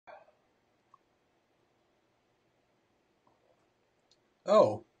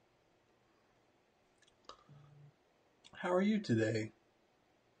Oh, how are you today?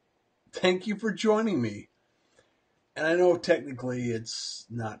 Thank you for joining me. And I know technically it's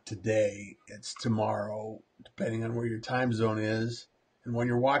not today, it's tomorrow, depending on where your time zone is and when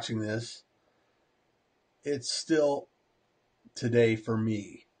you're watching this. It's still today for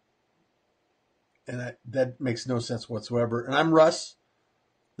me. And that makes no sense whatsoever. And I'm Russ.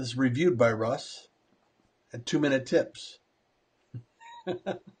 This is reviewed by Russ at 2 Minute Tips.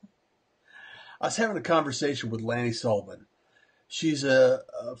 I was having a conversation with Lany Sullivan. She's a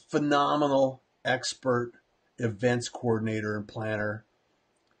phenomenal expert events coordinator and planner.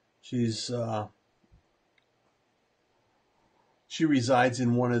 She resides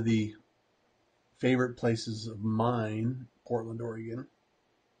in one of the favorite places of mine, Portland, Oregon,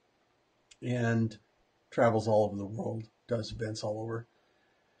 and travels all over the world, does events all over.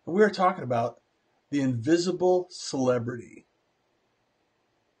 And we were talking about the invisible celebrity.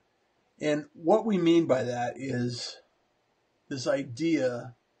 And what we mean by that is this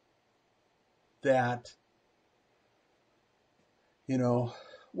idea that, well,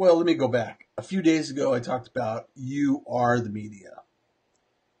 let me go back. A few days ago, I talked about you are the media.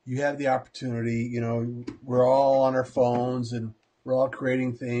 You have the opportunity, we're all on our phones and we're all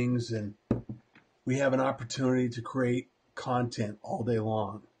creating things, and we have an opportunity to create content all day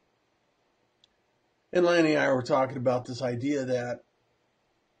long. And Lany and I were talking about this idea that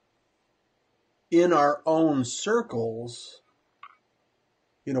in our own circles,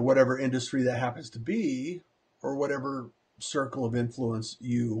 whatever industry that happens to be, or whatever circle of influence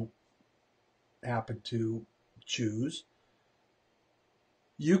you happen to choose,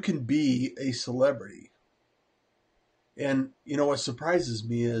 you can be a celebrity. And, what surprises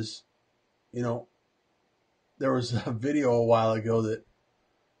me is, there was a video a while ago that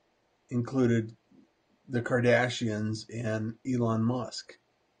included the Kardashians and Elon Musk.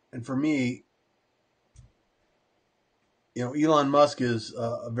 And for me, Elon Musk is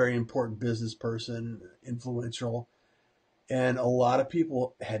a very important business person, influential, and a lot of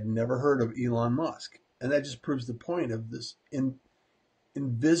people had never heard of Elon Musk. And that just proves the point of this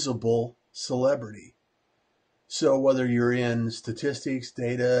invisible celebrity. So whether you're in statistics,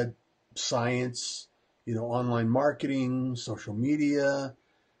 data, science, online marketing, social media,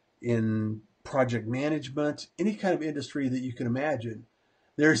 in project management, any kind of industry that you can imagine,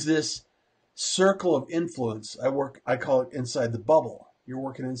 there's this circle of influence. I call it inside the bubble. You're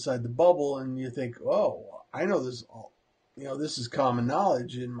working inside the bubble and you think, oh, I know this all. This is common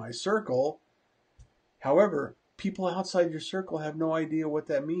knowledge in my circle. However, people outside your circle have no idea what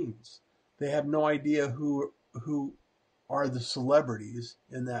that means. They have no idea who are the celebrities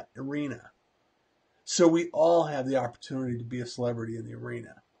in that arena. So we all have the opportunity to be a celebrity in the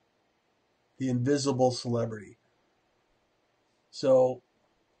arena. The invisible celebrity. So,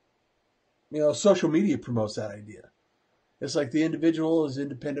 social media promotes that idea. It's like the individual is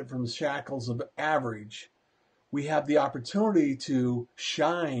independent from the shackles of average. We have the opportunity to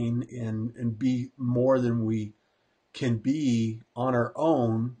shine and be more than we can be on our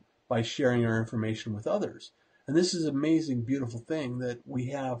own by sharing our information with others. And this is an amazing, beautiful thing that we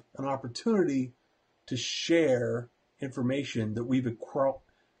have an opportunity to share information that we've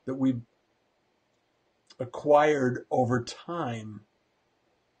acquired over time.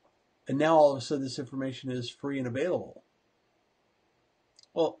 And now all of a sudden this information is free and available.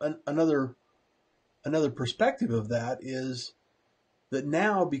 Well, another perspective of that is that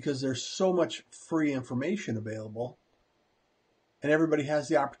now, because there's so much free information available and everybody has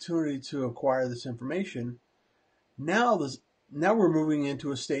the opportunity to acquire this information, now we're moving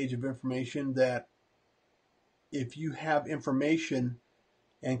into a stage of information that if you have information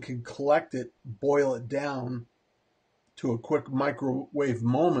and can collect it, boil it down to a quick microwave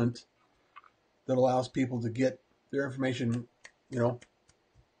moment that allows people to get their information,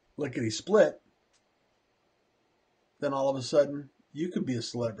 lickety split, then all of a sudden you can be a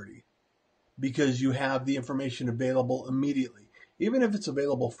celebrity because you have the information available immediately. Even if it's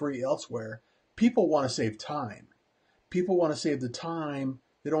available free elsewhere, people want to save time. People want to save the time.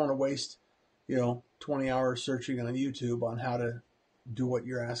 They don't want to waste, 20 hours searching on YouTube on how to do what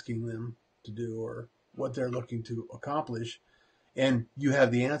you're asking them to do or what they're looking to accomplish, and you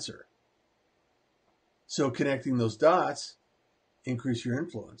have the answer. So connecting those dots increase your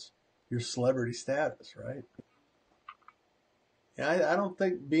influence, your celebrity status, right? And I don't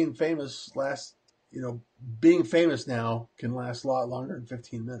think being famous being famous now can last a lot longer than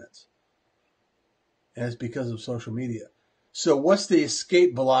 15 minutes. And it's because of social media. So what's the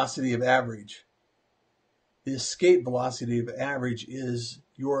escape velocity of average? The escape velocity of average is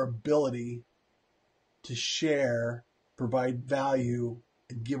your ability to share provide value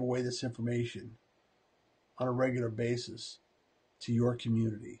and give away this information on a regular basis to your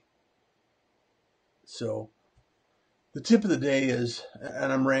community. So the tip of the day is,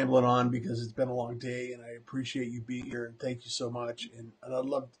 and I'm rambling on because it's been a long day, and I appreciate you being here, and thank you so much. And I'd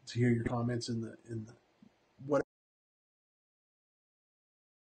love to hear your comments in the